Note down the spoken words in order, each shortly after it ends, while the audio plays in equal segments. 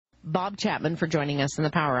Bob Chapman, for joining us in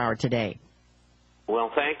the Power Hour today.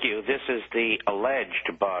 Well, thank you. This is the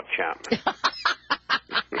alleged Bob Chapman.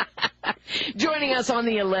 Joining us on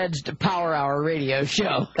the alleged Power Hour radio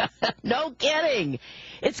show. No kidding.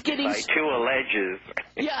 It's getting... By two alleges.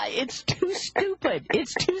 Yeah, it's too stupid.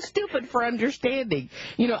 It's too stupid for understanding.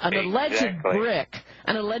 You know, an alleged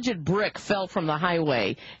brick fell from the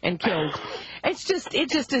highway and killed. It just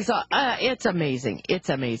is, it's amazing. It's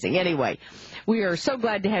amazing. Anyway, we are so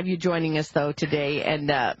glad to have you joining us, though, today and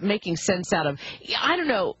making sense out of, I don't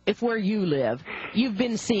know if where you live, you've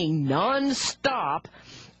been seeing nonstop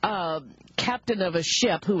captain of a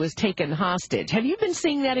ship who was taken hostage. Have you been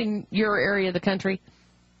seeing that in your area of the country?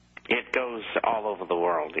 It goes all over the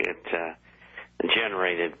world. It's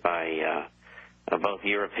generated by both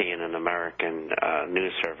European and American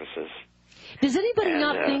news services. Does anybody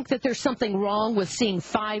not think that there's something wrong with seeing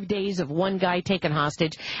 5 days of one guy taken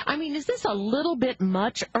hostage? I mean, is this a little bit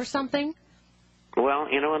much or something? Well,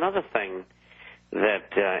 you know, another thing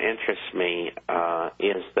that interests me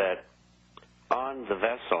is that on the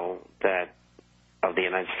vessel of the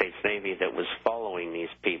United States Navy that was following these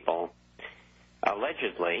people,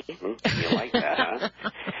 allegedly, you like that,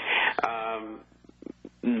 huh?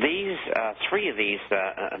 These three of these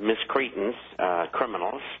miscreants,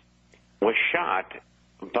 criminals, were shot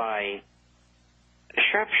by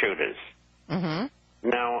sharpshooters. Mm-hmm.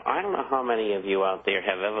 Now, I don't know how many of you out there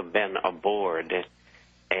have ever been aboard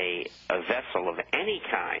a vessel of any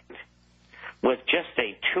kind with just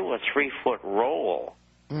a 2 or 3 foot roll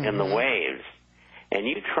in the waves, and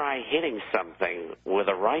you try hitting something with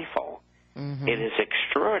a rifle. It is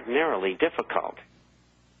extraordinarily difficult.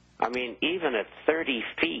 I mean, even at 30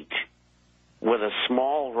 feet with a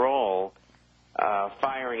small roll,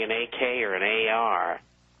 firing an AK or an AR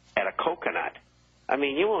at a coconut, I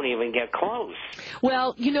mean, you won't even get close.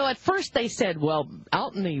 Well, you know, at first they said, well,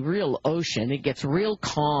 out in the real ocean, it gets real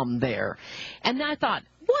calm there. And I thought,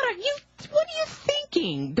 what are you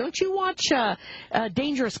thinking? Don't you watch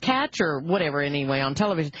Dangerous Catch or whatever anyway on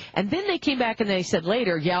television? And then they came back and they said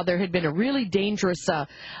later, yeah, there had been a really dangerous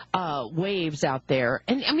waves out there.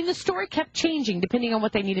 And, I mean, the story kept changing depending on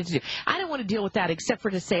what they needed to do. I don't want to deal with that except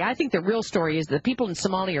for to say I think the real story is that people in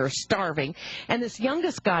Somalia are starving. And this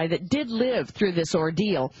youngest guy that did live through this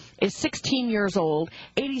ordeal is 16 years old,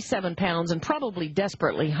 87 pounds, and probably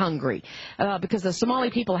desperately hungry because the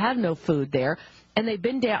Somali people have no food there. And they've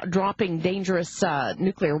been dropping dangerous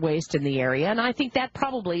nuclear waste in the area. And I think that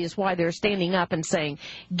probably is why they're standing up and saying,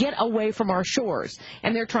 get away from our shores.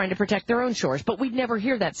 And they're trying to protect their own shores. But we'd never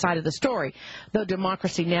hear that side of the story, though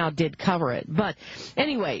Democracy Now! Did cover it. But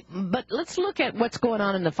anyway, let's look at what's going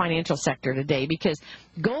on in the financial sector today, because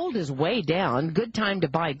gold is way down. Good time to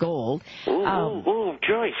buy gold. Ooh,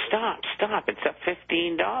 Joyce, stop. It's up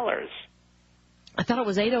 $15. I thought it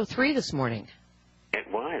was $8.03 this morning.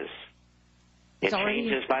 It was. It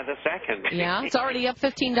changes by the second. Yeah, it's already up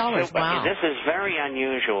 $15. So, wow. This is very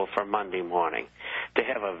unusual for Monday morning to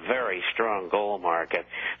have a very strong gold market.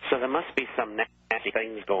 So there must be some nasty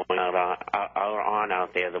things going on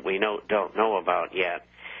out there that we don't know about yet.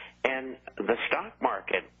 And the stock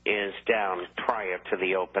market is down prior to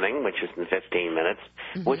the opening, which is in 15 minutes,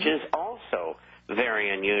 which is also very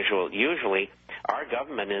unusual. Usually our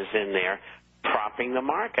government is in there propping the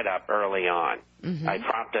market up early on. I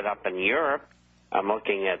propped it up in Europe. I'm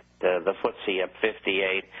looking at the FTSE up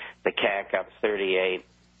 58, the CAC up 38,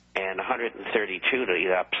 and 132 to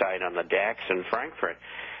the upside on the DAX in Frankfurt.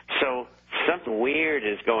 So something weird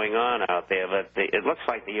is going on out there, but it looks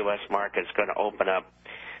like the U.S. market is going to open up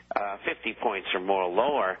 50 points or more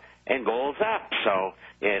lower, and gold's up. So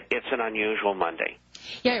it's an unusual Monday.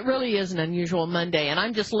 Yeah, it really is an unusual Monday, and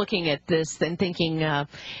I'm just looking at this and thinking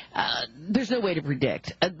there's no way to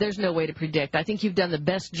predict. There's no way to predict. I think you've done the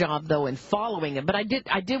best job, though, in following it. But I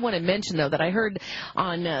did want to mention, though, that I heard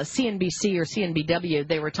on CNBC or CNBW,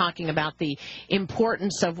 they were talking about the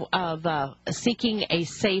importance of seeking a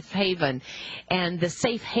safe haven, and the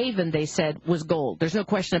safe haven, they said, was gold. There's no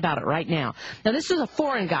question about it right now. Now, this is a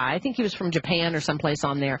foreign guy. I think he was from Japan or someplace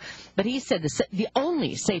on there, but he said the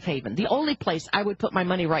only safe haven, the only place I would put my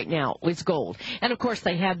money right now is gold. And of course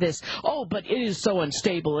they have this, but it is so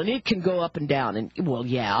unstable and it can go up and down. And well,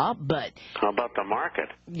 yeah, but how about the market?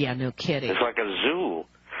 Yeah, no kidding. It's like a zoo.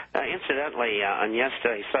 Incidentally, on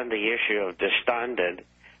yesterday's Sunday issue of Der Standard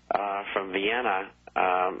from Vienna,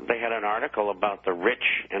 they had an article about the rich,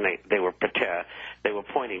 and they were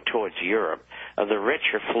pointing towards Europe. The rich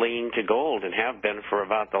are fleeing to gold and have been for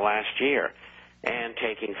about the last year, and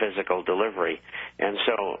taking physical delivery. And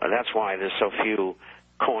so that's why there's so few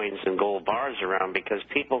coins and gold bars around, because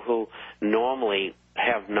people who normally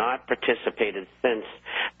have not participated since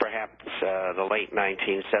perhaps the late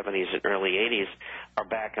 1970s and early 80s, are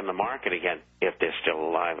back in the market again, if they're still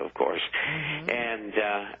alive, of course. And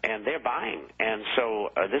they're buying. And so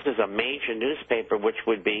this is a major newspaper, which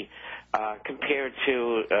would be compared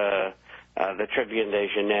to the Tribune de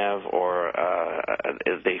Genève or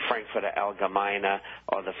the Frankfurter Allgemeine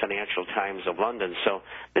or the Financial Times of London. So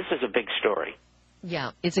this is a big story.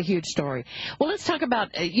 Yeah, it's a huge story. Well, let's talk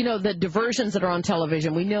about, the diversions that are on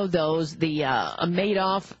television. We know those. The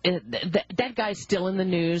Madoff, that guy's still in the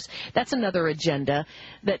news. That's another agenda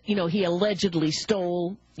that, he allegedly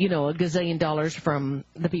stole, a gazillion dollars from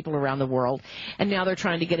the people around the world. And now they're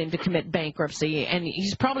trying to get him to commit bankruptcy. And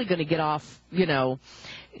he's probably going to get off,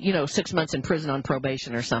 6 months in prison on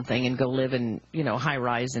probation or something and go live in, high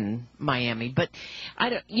rise in Miami. But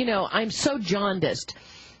I'm so jaundiced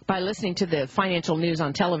by listening to the financial news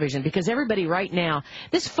on television, because everybody right now,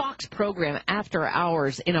 this Fox program, After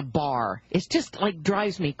Hours in a Bar, is just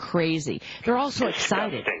drives me crazy. They're all so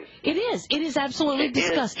excited. It is absolutely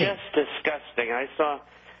disgusting. It is just disgusting. I saw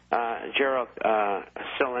Gerald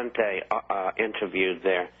Celente interviewed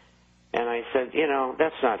there, and I said,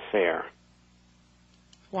 that's not fair.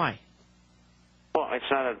 Why? Well, it's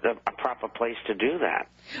not a proper place to do that.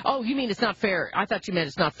 Oh, you mean it's not fair? I thought you meant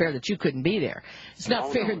it's not fair that you couldn't be there. It's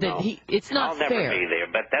not fair that he. It's not fair. I'll never be there,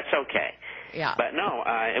 but that's okay. Yeah. But no,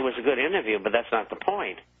 it was a good interview, but that's not the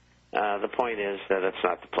point. The point is that it's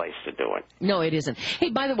not the place to do it. No, it isn't. Hey,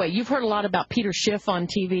 by the way, you've heard a lot about Peter Schiff on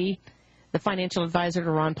TV, the financial advisor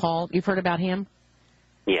to Ron Paul. You've heard about him?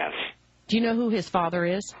 Yes. Do you know who his father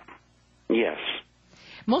is? Yes.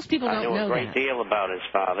 Most people don't know that. I know a great deal about his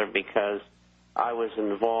father because I was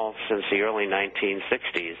involved since the early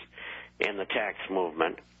 1960s in the tax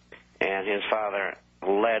movement, and his father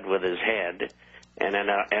led with his head and then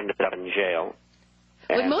ended up in jail.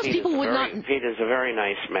 But most people would not. Peter's a very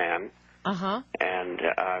nice man. Uh-huh. And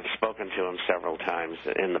I've spoken to him several times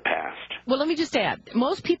in the past. Well, let me just add,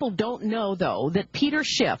 most people don't know, though, that Peter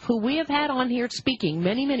Schiff, who we have had on here speaking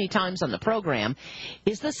many, many times on the program,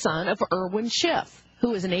 is the son of Irwin Schiff,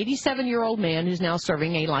 who is an 87-year-old man who's now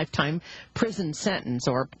serving a lifetime prison sentence,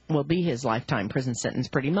 or will be his lifetime prison sentence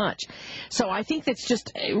pretty much. So I think that's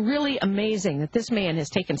just really amazing that this man has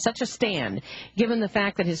taken such a stand, given the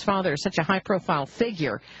fact that his father is such a high-profile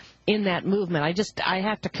figure in that movement. I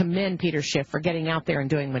have to commend Peter Schiff for getting out there and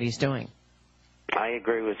doing what he's doing. I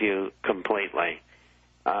agree with you completely.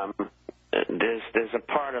 There's a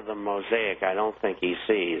part of the mosaic I don't think he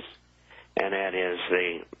sees, and that is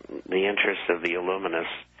the interest of the Illuminists,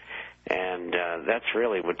 and that's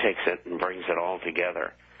really what takes it and brings it all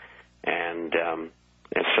together. And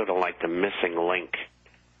it's sort of like the missing link.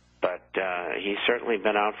 But he's certainly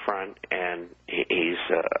been out front, and he's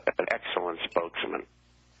an excellent spokesman.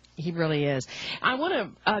 He really is. I want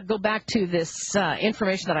to go back to this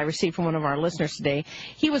information that I received from one of our listeners today.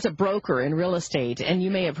 He was a broker in real estate, and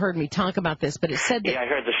you may have heard me talk about this, but it said that... Yeah, I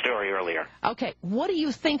heard the story earlier. Okay. What do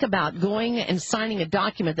you think about going and signing a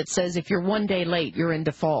document that says if you're 1 day late, you're in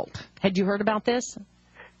default? Had you heard about this?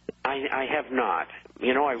 I have not.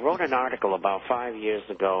 I wrote an article about 5 years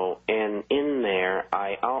ago, and in there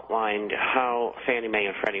I outlined how Fannie Mae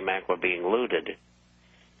and Freddie Mac were being looted.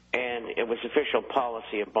 And it was official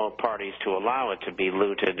policy of both parties to allow it to be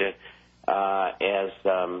looted as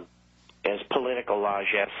political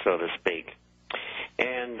largesse, so to speak.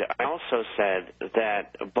 And I also said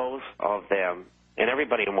that both of them, and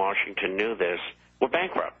everybody in Washington knew this, were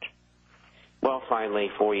bankrupt. Well, finally,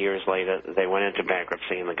 4 years later, they went into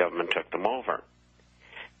bankruptcy and the government took them over.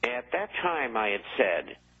 At that time, I had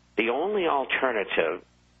said the only alternative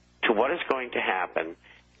to what is going to happen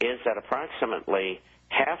is that approximately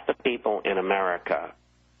half the people in America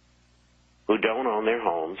who don't own their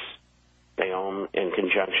homes, they own in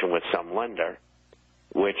conjunction with some lender,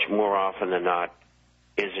 which more often than not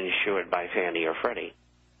is insured by Fannie or Freddie.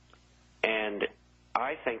 And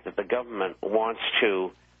I think that the government wants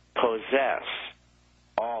to possess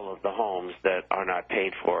all of the homes that are not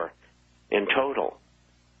paid for in total.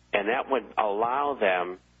 And that would allow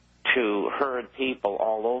them to herd people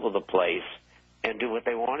all over the place and do what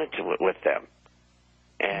they wanted to with them.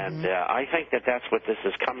 And I think that that's what this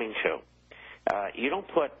is coming to. You don't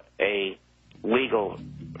put a legal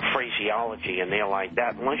phraseology in there like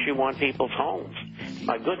that unless you want people's homes.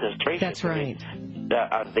 My goodness gracious. That's right.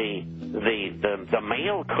 The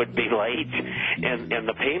mail could be late, and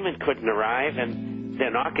the payment couldn't arrive, and they're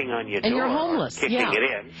knocking on your door. And you're homeless. Kicking it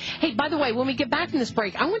in. Hey, by the way, when we get back from this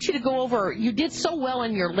break, I want you to go over, you did so well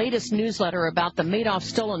in your latest newsletter about the Madoff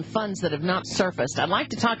stolen funds that have not surfaced. I'd like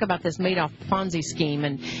to talk about this Madoff Ponzi scheme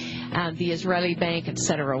and the Israeli bank, et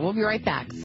cetera. We'll be right back.